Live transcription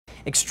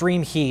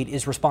Extreme heat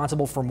is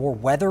responsible for more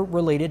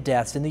weather-related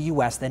deaths in the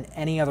U.S. than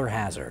any other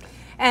hazard.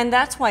 And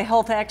that's why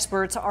health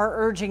experts are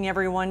urging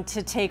everyone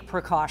to take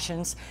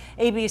precautions.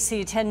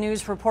 ABC 10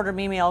 News reporter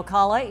Mimi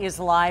Alcala is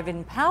live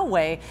in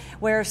Poway,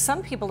 where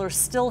some people are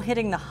still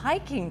hitting the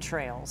hiking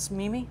trails.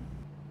 Mimi?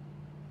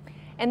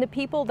 And the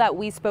people that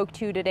we spoke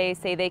to today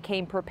say they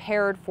came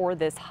prepared for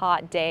this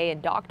hot day,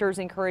 and doctors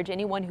encourage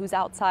anyone who's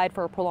outside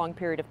for a prolonged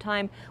period of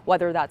time,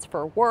 whether that's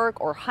for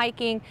work or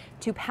hiking,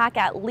 to pack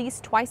at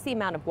least twice the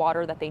amount of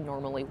water that they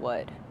normally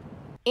would.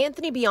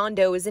 Anthony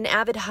Biondo is an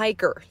avid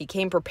hiker. He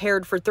came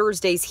prepared for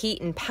Thursday's heat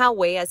in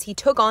Poway as he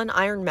took on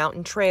Iron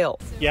Mountain Trail.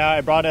 Yeah,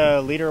 I brought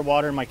a liter of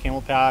water in my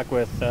camel pack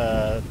with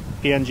PNG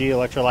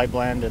electrolyte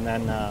blend and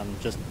then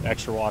just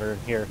extra water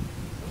here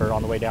for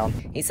on the way down.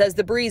 He says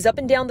the breeze up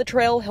and down the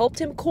trail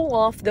helped him cool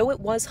off, though it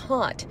was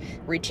hot,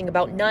 reaching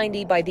about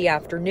 90 by the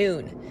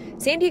afternoon.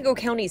 San Diego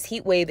County's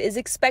heat wave is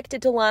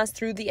expected to last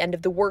through the end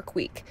of the work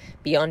week.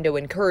 Biondo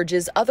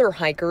encourages other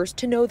hikers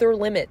to know their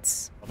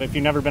limits. If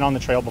you've never been on the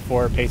trail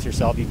before, pace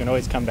yourself. You can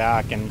always come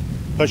back and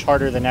push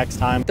harder the next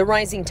time. The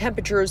rising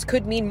temperatures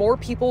could mean more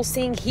people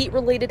seeing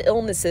heat-related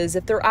illnesses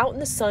if they're out in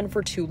the sun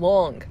for too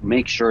long.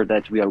 Make sure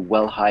that we are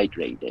well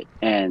hydrated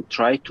and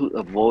try to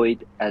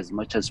avoid as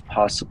much as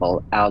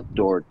possible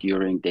outdoor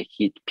during the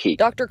heat peak.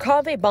 Dr.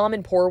 Kaveh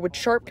Bamanpour with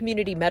Sharp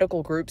Community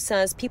Medical Group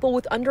says people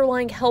with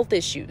underlying health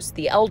issues,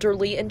 the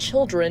elderly and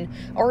children,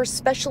 are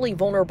especially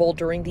vulnerable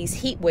during these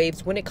heat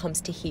waves when it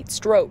comes to heat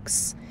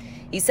strokes.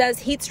 He says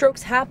heat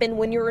strokes happen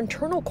when your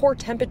internal core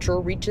temperature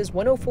reaches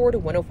 104 to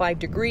 105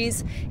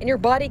 degrees and your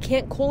body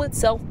can't cool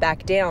itself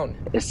back down.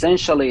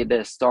 Essentially,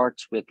 this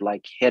starts with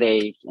like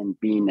headache and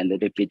being a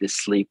little bit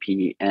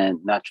sleepy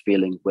and not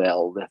feeling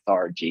well,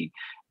 lethargy.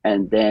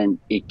 And then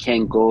it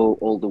can go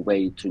all the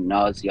way to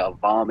nausea,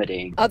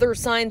 vomiting. Other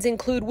signs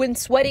include when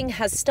sweating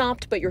has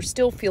stopped but you're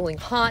still feeling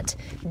hot,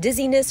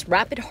 dizziness,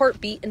 rapid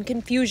heartbeat, and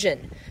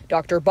confusion.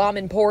 Dr.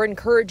 Bamanpour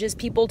encourages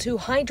people to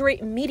hydrate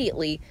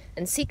immediately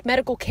and seek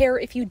medical care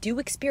if you do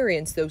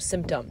experience those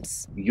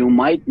symptoms. You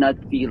might not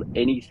feel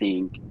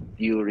anything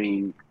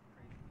during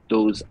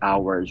those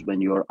hours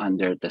when you're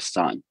under the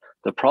sun.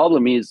 The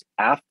problem is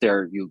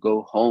after you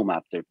go home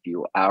after a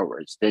few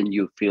hours, then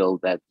you feel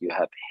that you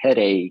have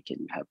headache and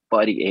you have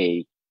body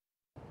ache.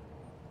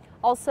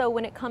 Also,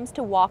 when it comes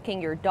to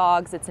walking your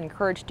dogs, it's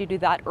encouraged to do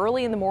that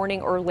early in the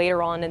morning or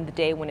later on in the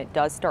day when it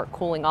does start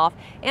cooling off,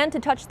 and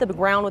to touch the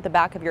ground with the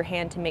back of your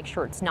hand to make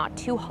sure it's not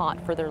too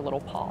hot for their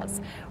little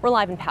paws. We're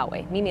live in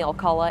Poway. Mimi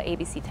Alcala,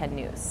 ABC 10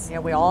 News. Yeah,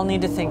 we all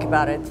need to think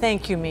about it.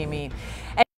 Thank you, Mimi.